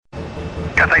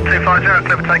Cathay 250,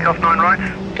 clear for takeoff 9 right.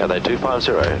 Cathay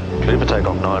 250, clear for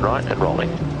takeoff 9 right and rolling.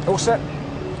 All set?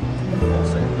 All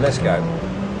set. Let's go.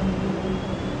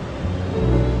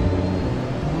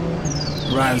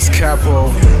 Rymz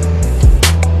Capo.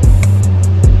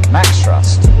 Max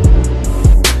thrust.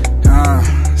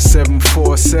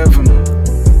 747.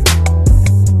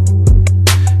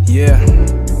 Yeah.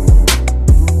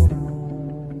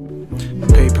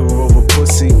 Paper over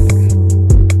pussy.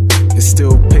 It's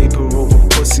still paper over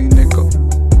pussy, nigga.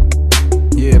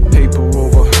 Yeah, paper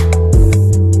over.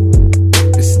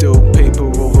 It's still paper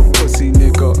over pussy,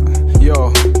 nigga.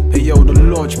 Yo, hey yo, the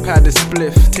lodge pad a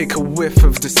spliff. Take a whiff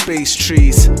of the space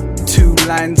trees. 2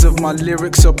 lines of my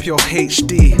lyrics up your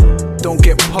HD. Don't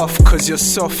get puffed cause you're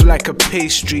soft like a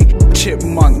pastry.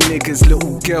 Chipmunk niggas,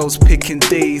 little girls picking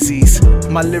daisies.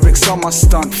 My lyrics are my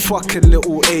stunt, fuck a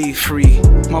little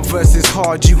A3. My verse is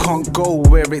hard, you can't go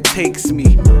where it takes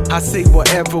me. I say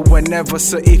whatever, whenever,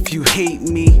 so if you hate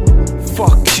me,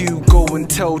 fuck you, go and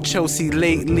tell Chelsea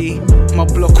lately. My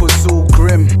block was all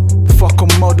grim. Fuck a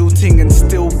model ting and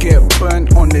still get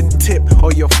burnt on the tip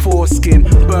of your foreskin.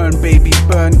 Burn baby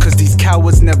burn, cause these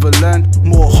cowards never learn.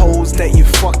 More holes that you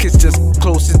fuck is just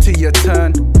closer to your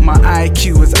turn. My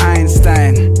IQ is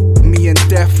Einstein. Me and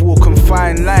death walk on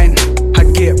fine line. I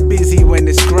get busy when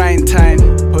it's grind time,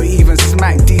 or even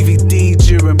smack DVD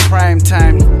during prime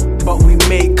time. But we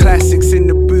make classics in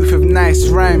the booth with nice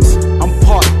rhymes. I'm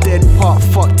part dead, part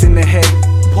fucked in the head.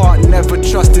 Part never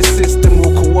trust the system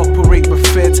or cooperate with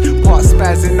feds. Part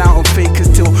spazzing out on fakers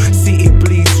till city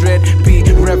bleeds red. Be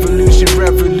revolution,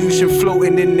 revolution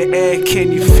floating in the air. Can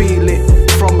you feel it?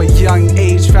 From a young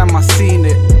age, fam, I seen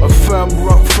it. A firm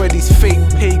rock for these fake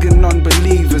pagan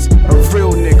unbelievers. A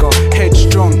real nigga,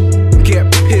 headstrong.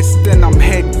 Get pissed, then I'm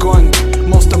head gone.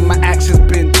 Most of my actions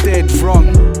been dead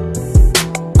wrong.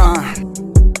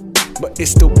 But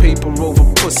it's still paper over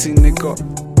pussy, nigga.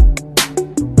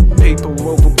 Paper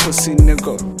over pussy,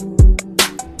 nigga.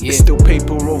 Yeah. It's still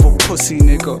paper over pussy,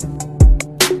 nigga.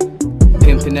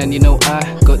 Pimpin' and you know I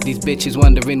got these bitches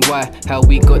wondering why. How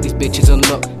we got these bitches on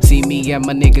lock. See me and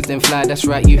my niggas then fly. That's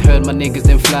right, you heard my niggas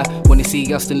then fly. Wanna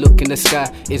see us then look in the sky.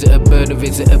 Is it a bird or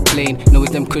is it a plane? No,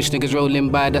 it's them kush niggas rolling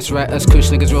by. That's right, us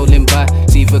kush niggas rolling by.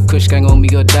 See if a kush gang on me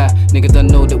or die. Niggas don't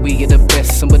know that we are the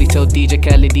best. Somebody tell DJ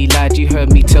Khaled he lied. You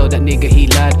heard me tell that nigga he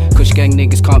lied. Kush gang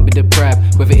niggas can't be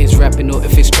deprived. Whether it's rapping or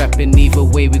if it's trapping, either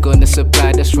way we gonna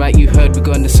supply. That's right, you heard we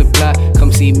gonna supply.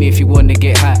 Come see me if you wanna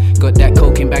get high. Got that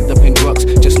cocaine bagged up in rocks.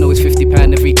 Just know it's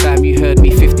 £50 every time. You heard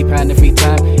me, £50 every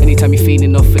time. Anytime you're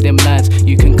feeling off for them lines,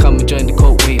 you can come and join the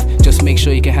coke wave. Just make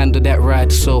sure you can handle that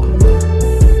ride, so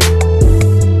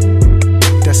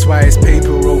that's why it's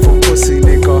paper over pussy,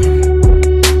 nigga.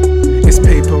 It's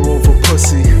paper over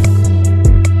pussy.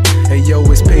 Hey yo,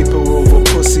 it's paper over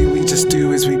pussy. We just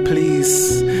do as we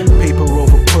please. Paper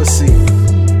over pussy.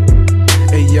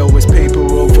 Hey yo, it's paper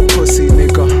over pussy,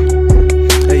 nigga.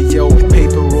 Hey yo,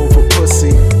 paper over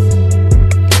pussy.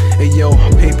 Hey yo,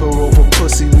 paper over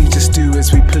pussy, we just do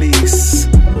as we please.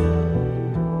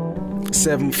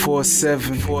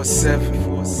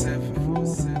 747.